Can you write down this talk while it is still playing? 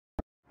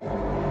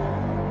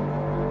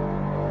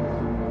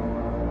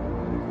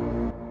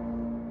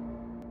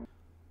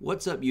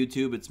What's up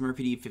YouTube, it's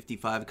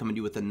MurphyD55 coming to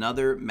you with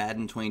another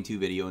Madden 22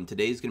 video, and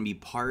today's going to be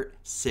part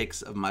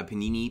 6 of my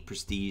Panini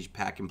Prestige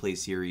Pack and Play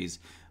series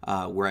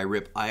where I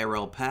rip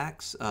IRL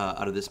packs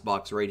out of this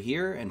box right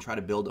here and try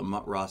to build a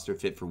MUT roster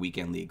fit for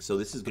Weekend League. So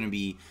this is going to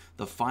be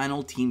the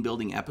final team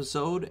building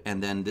episode,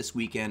 and then this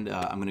weekend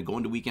I'm going to go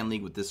into Weekend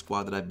League with this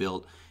squad that I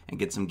built and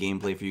get some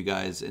gameplay for you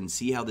guys and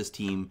see how this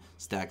team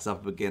stacks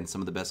up against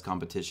some of the best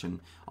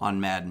competition on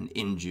Madden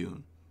in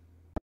June.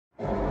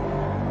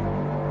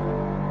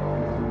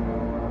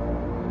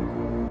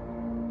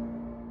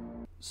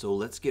 So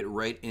let's get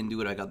right into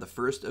it. I got the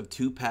first of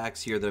 2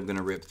 packs here that I'm going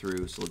to rip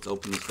through. So let's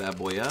open this bad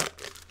boy up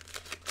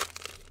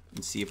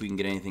and see if we can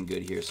get anything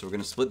good here. So we're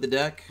going to split the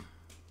deck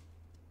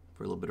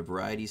for a little bit of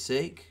variety's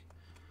sake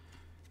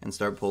and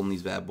start pulling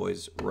these bad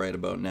boys right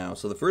about now.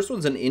 So the first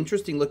one's an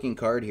interesting looking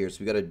card here. So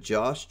we got a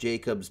Josh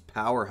Jacobs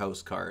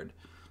Powerhouse card.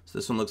 So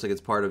this one looks like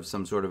it's part of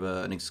some sort of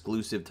an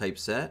exclusive type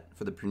set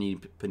for the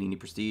Panini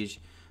Prestige.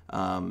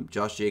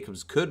 Josh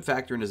Jacobs could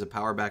factor in as a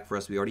power back for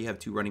us. We already have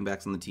 2 running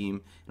backs on the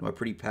team, and I'm a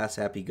pretty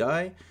pass-happy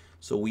guy,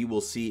 so we will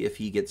see if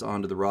he gets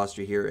onto the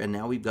roster here. And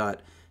now we've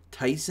got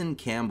Tyson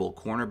Campbell,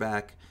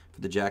 cornerback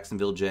for the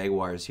Jacksonville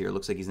Jaguars here.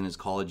 Looks like he's in his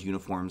college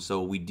uniform,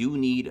 so we do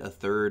need a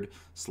 3rd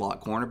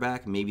slot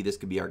cornerback. Maybe this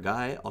could be our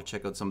guy. I'll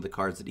check out some of the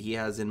cards that he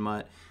has in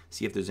MUT,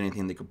 see if there's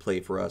anything that could play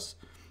for us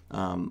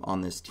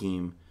on this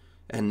team.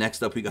 And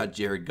next up, we got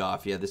Jared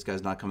Goff. Yeah, this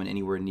guy's not coming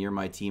anywhere near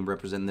my team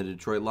representing the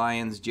Detroit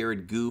Lions.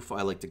 Jared Goof,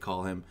 I like to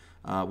call him.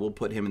 We'll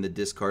put him in the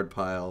discard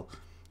pile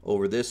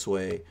over this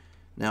way.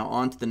 Now,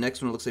 on to the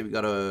next one. It looks like we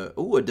got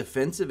a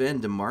defensive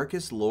end,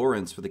 DeMarcus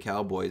Lawrence for the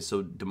Cowboys.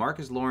 So,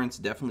 DeMarcus Lawrence,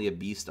 definitely a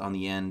beast on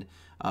the end.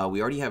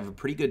 We already have a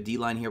pretty good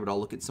D-line here, but I'll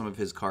look at some of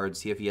his cards,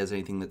 see if he has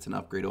anything that's an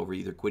upgrade over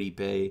either Quiddy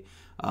Pay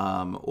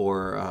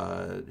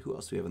or who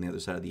else do we have on the other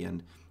side of the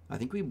end? I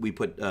think we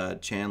put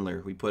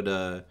Chandler.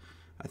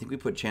 I think we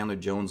put Chandler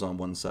Jones on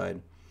one side.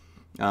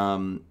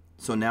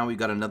 So now we've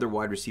got another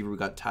wide receiver. We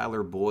got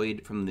Tyler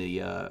Boyd from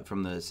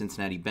the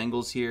Cincinnati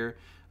Bengals here.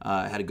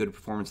 Had a good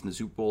performance in the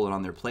Super Bowl and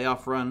on their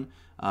playoff run.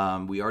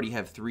 We already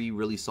have 3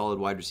 really solid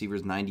wide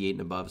receivers, 98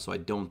 and above, so I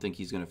don't think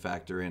he's going to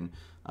factor in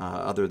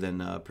other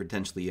than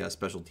potentially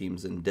special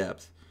teams in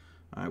depth.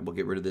 All right, we'll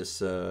get rid of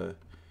this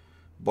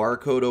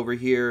barcode over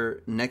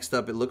here. Next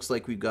up, it looks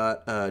like we've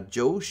got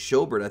Joe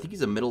Schobert. I think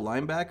he's a middle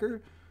linebacker.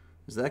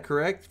 Is that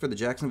correct for the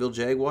Jacksonville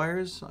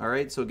Jaguars? All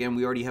right, so again,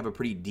 we already have a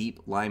pretty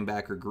deep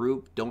linebacker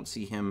group. Don't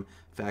see him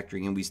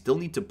factoring in. We still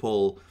need to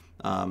pull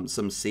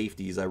some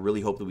safeties. I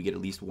really hope that we get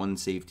at least 1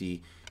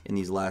 safety in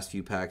these last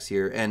few packs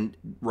here. And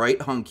right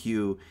on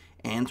cue,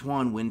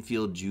 Antoine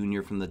Winfield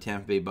Jr. from the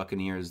Tampa Bay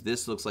Buccaneers.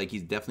 This looks like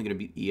he's definitely going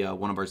to be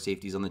one of our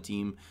safeties on the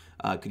team.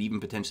 Could even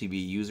potentially be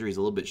a user. He's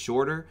a little bit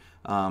shorter,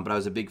 but I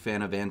was a big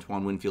fan of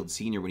Antoine Winfield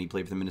Sr. when he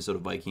played for the Minnesota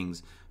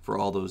Vikings for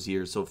all those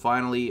years. So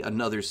finally,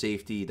 another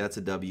safety. That's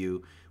a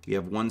W. We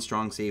have 1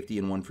 strong safety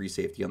and 1 free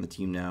safety on the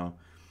team now.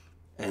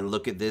 And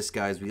look at this,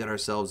 guys. We got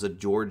ourselves a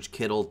George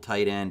Kittle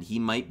tight end. He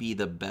might be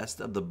the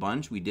best of the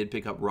bunch. We did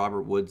pick up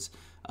Robert Woods'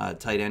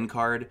 tight end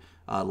card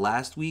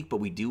last week, but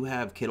we do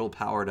have Kittle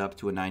powered up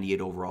to a 98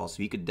 overall, so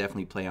he could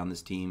definitely play on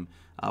this team.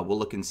 We'll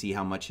look and see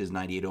how much his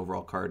 98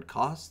 overall card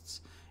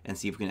costs and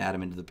see if we can add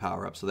him into the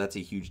power up. So that's a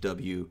huge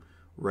W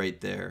right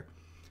there.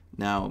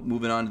 Now,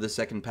 moving on to the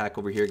second pack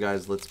over here,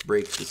 guys. Let's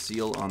break the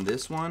seal on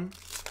this one.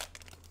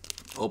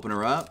 Open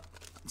her up.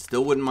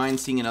 Still wouldn't mind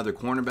seeing another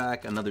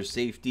cornerback, another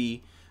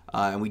safety.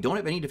 And we don't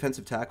have any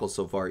defensive tackles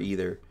so far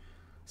either.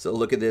 So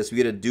look at this. We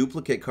get a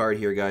duplicate card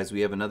here, guys.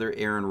 We have another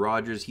Aaron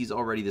Rodgers. He's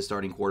already the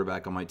starting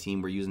quarterback on my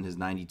team. We're using his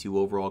 92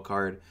 overall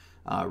card.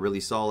 Really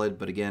solid.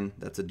 But again,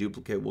 that's a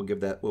duplicate. We'll give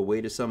that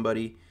away to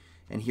somebody.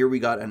 And here we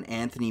got an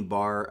Anthony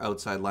Barr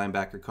outside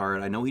linebacker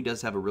card. I know he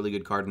does have a really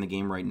good card in the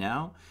game right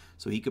now,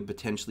 so he could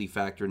potentially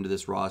factor into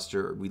this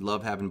roster. We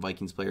love having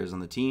Vikings players on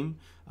the team,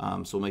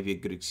 so it might be a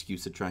good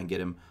excuse to try and get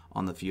him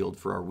on the field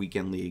for our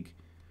weekend league.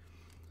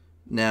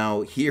 Now,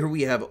 here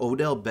we have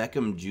Odell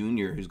Beckham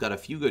Jr., who's got a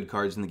few good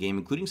cards in the game,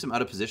 including some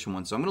out-of-position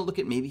ones. So I'm going to look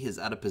at maybe his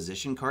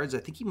out-of-position cards. I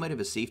think he might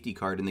have a safety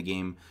card in the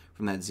game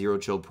from that Zero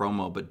Chill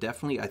promo, but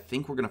definitely I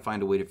think we're going to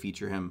find a way to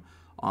feature him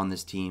on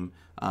this team.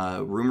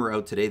 Rumor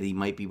out today that he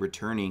might be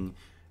returning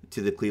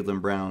to the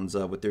Cleveland Browns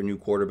with their new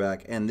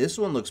quarterback. And this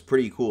one looks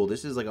pretty cool.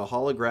 This is like a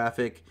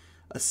holographic,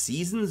 a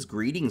season's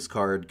greetings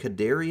card,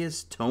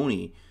 Kadarius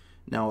Toney.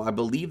 Now, I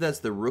believe that's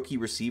the rookie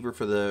receiver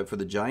for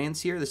the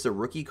Giants here. This is a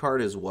rookie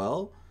card as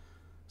well.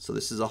 So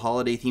this is a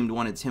holiday-themed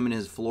one. It's him in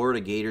his Florida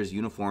Gators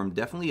uniform.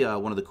 Definitely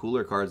one of the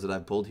cooler cards that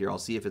I've pulled here. I'll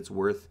see if it's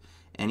worth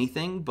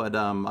anything, but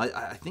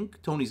I think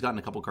Tony's gotten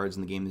a couple cards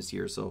in the game this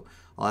year, so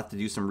I'll have to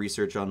do some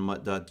research on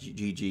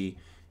MUT.gg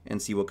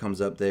and see what comes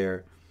up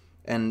there.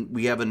 And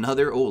we have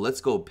another,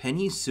 let's go,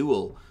 Penny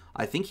Sewell.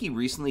 I think he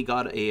recently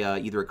got a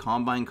either a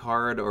combine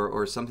card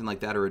or something like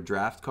that, or a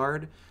draft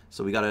card.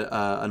 So we got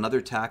another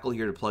tackle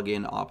here to plug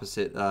in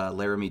opposite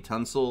Laramie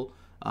Tunsil.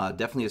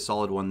 Definitely a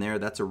solid one there.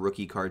 That's a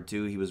rookie card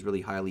too. He was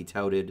really highly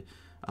touted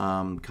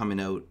coming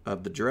out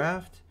of the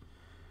draft.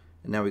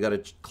 And now we got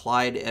a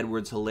Clyde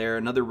Edwards-Helaire,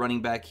 another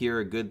running back here,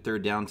 a good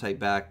third down type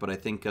back, but I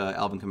think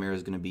Alvin Kamara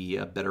is going to be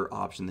a better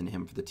option than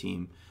him for the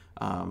team.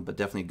 But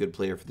definitely a good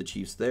player for the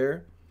Chiefs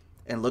there.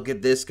 And look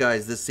at this,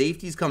 guys. The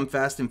safeties come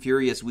fast and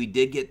furious. We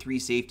did get 3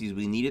 safeties.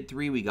 We needed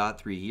 3. We got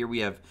 3. Here we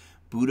have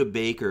Budda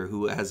Baker,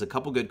 who has a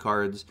couple good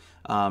cards,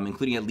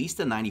 including at least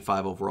a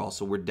 95 overall.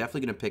 So we're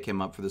definitely going to pick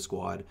him up for the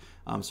squad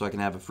so I can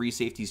have a free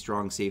safety,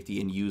 strong safety,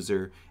 and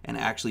user and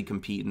actually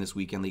compete in this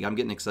weekend league. I'm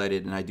getting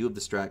excited, and I do have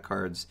the strat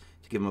cards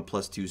to give him a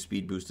 +2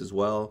 speed boost as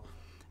well.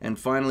 And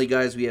finally,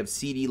 guys, we have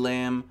CeeDee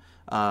Lamb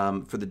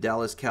for the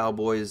Dallas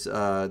Cowboys.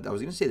 I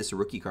was going to say this is a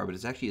rookie card, but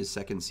it's actually his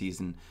second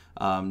season.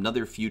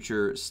 Another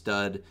future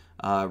stud.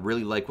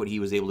 Really like what he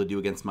was able to do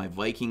against my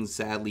Vikings.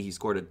 Sadly, he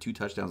scored 2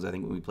 touchdowns, I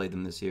think, when we played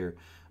them this year.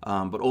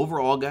 But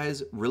overall,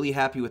 guys, really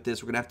happy with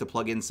this. We're going to have to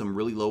plug in some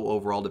really low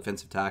overall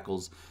defensive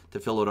tackles to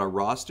fill out our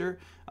roster.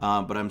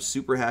 But I'm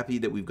super happy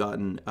that we've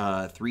gotten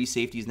 3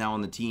 safeties now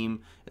on the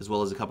team, as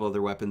well as a couple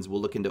other weapons.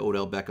 We'll look into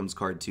Odell Beckham's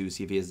card, too,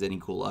 see if he has any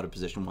cool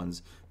out-of-position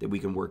ones that we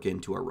can work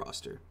into our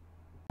roster.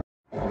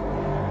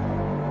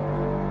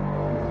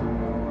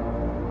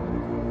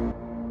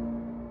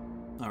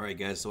 Alright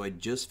guys, so I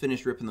just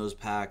finished ripping those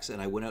packs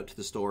and I went out to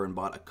the store and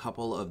bought a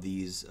couple of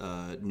these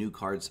new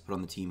cards to put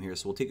on the team here.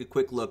 So we'll take a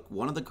quick look.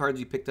 One of the cards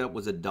we picked up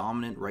was a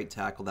dominant right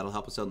tackle. That'll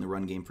help us out in the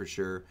run game for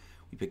sure.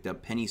 We picked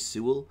up Penny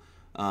Sewell.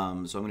 So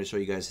I'm going to show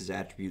you guys his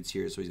attributes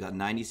here. So he's got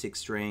 96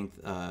 strength,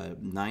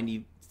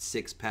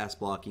 96 pass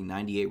blocking,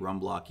 98 run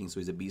blocking. So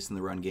he's a beast in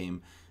the run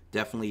game.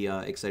 Definitely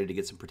excited to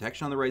get some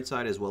protection on the right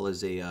side, as well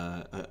as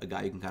a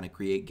guy who can kind of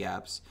create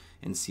gaps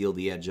and seal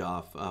the edge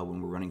off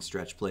when we're running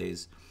stretch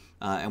plays.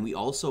 And we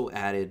also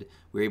added,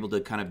 we were able to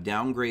kind of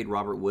downgrade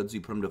Robert Woods. We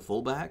put him to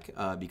fullback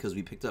because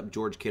we picked up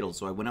George Kittle.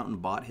 So I went out and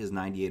bought his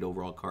 98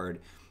 overall card,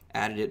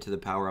 added it to the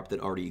power up that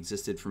already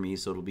existed for me.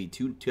 So it'll be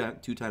two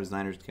times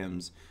Niners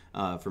chems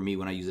for me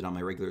when I use it on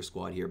my regular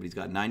squad here. But he's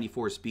got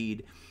 94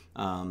 speed,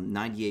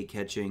 98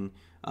 catching.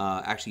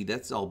 Actually,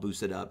 that's all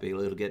boosted up.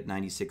 It'll get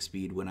 96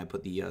 speed when I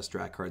put the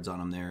strat cards on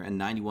him there, and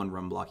 91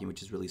 run blocking,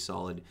 which is really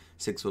solid.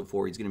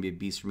 6'4". He's going to be a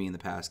beast for me in the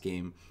pass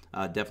game.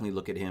 Definitely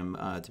look at him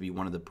to be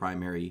one of the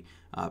primary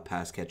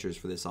pass catchers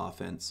for this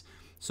offense.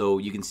 So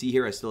you can see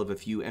here I still have a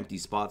few empty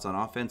spots on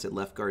offense at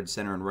left guard,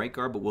 center, and right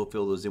guard, but we'll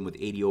fill those in with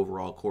 80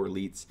 overall core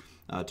elites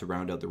to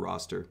round out the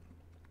roster.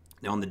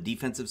 Now on the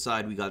defensive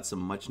side, we got some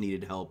much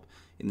needed help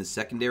in the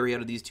secondary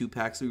out of these 2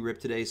 packs that we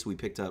ripped today. So we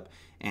picked up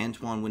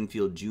Antoine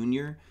Winfield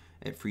Jr.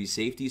 at free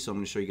safety. So I'm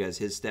going to show you guys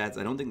his stats.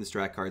 I don't think the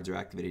strat cards are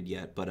activated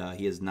yet, but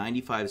he has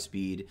 95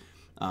 speed.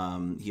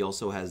 He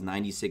also has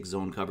 96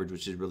 zone coverage,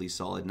 which is really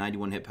solid.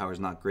 91 hit power is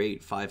not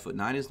great.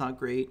 5'9" is not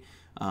great,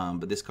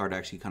 but this card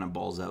actually kind of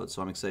balls out.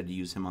 So I'm excited to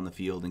use him on the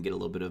field and get a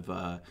little bit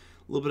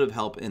of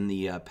help in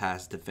the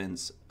pass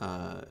defense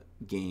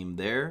game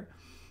there.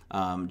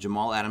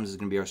 Jamal Adams is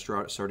going to be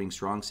our starting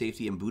strong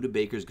safety, and Budda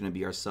Baker is going to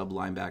be our sub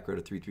linebacker at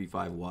a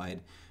 3-3-5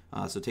 wide.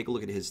 So take a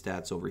look at his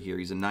stats over here.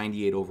 He's a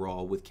 98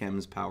 overall with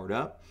chems powered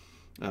up,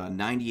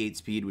 98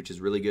 speed, which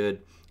is really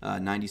good,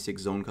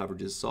 96 zone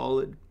coverage is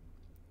solid,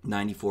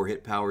 94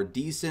 hit power,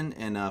 decent,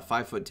 and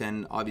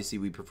 5'10". Obviously,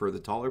 we prefer the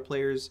taller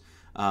players,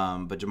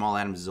 but Jamal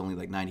Adams is only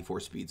like 94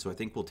 speed, so I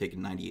think we'll take a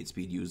 98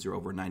 speed user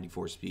over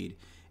 94 speed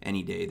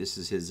any day. This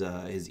is his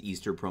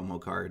Easter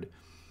promo card.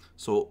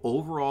 So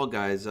overall,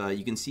 guys,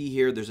 you can see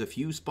here there's a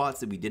few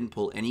spots that we didn't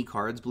pull any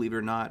cards, believe it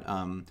or not.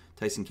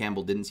 Tyson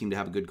Campbell didn't seem to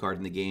have a good card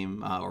in the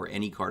game or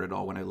any card at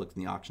all when I looked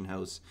in the auction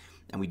house.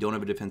 And we don't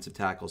have a defensive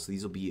tackle, so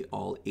these will be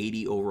all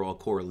 80 overall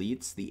core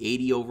elites. The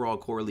 80 overall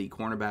core elite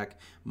cornerback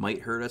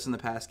might hurt us in the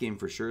pass game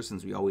for sure,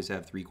 since we always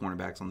have 3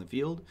 cornerbacks on the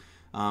field.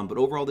 But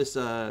overall,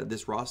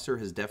 this roster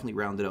has definitely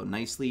rounded out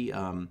nicely.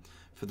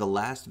 For the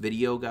last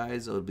video,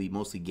 guys, it'll be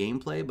mostly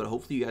gameplay, but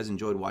hopefully you guys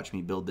enjoyed watching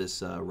me build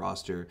this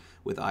roster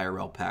with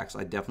IRL packs.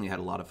 I definitely had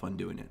a lot of fun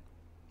doing it.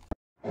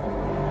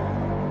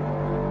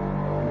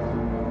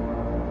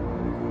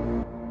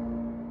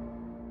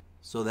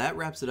 So that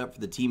wraps it up for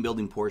the team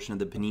building portion of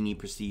the Panini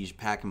Prestige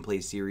Pack and Play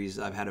series.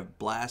 I've had a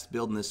blast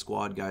building this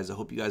squad, guys. I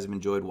hope you guys have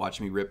enjoyed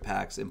watching me rip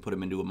packs and put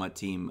them into a MUT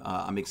team.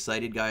 I'm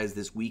excited, guys.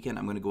 This weekend,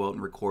 I'm going to go out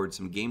and record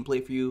some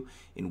gameplay for you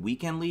in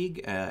Weekend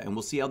League, and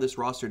we'll see how this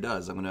roster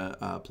does. I'm going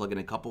to plug in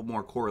a couple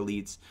more core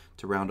elites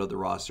to round out the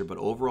roster. But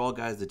overall,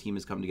 guys, the team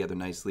has come together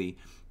nicely.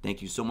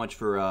 Thank you so much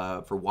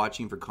for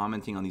watching, for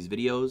commenting on these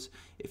videos.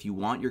 If you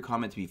want your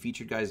comment to be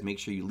featured, guys, make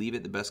sure you leave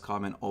it. The best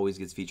comment always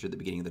gets featured at the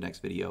beginning of the next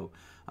video.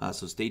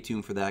 So stay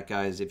tuned for that,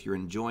 guys. If you're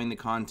enjoying the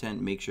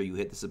content, make sure you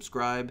hit the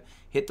subscribe,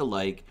 hit the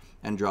like,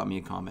 and drop me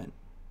a comment.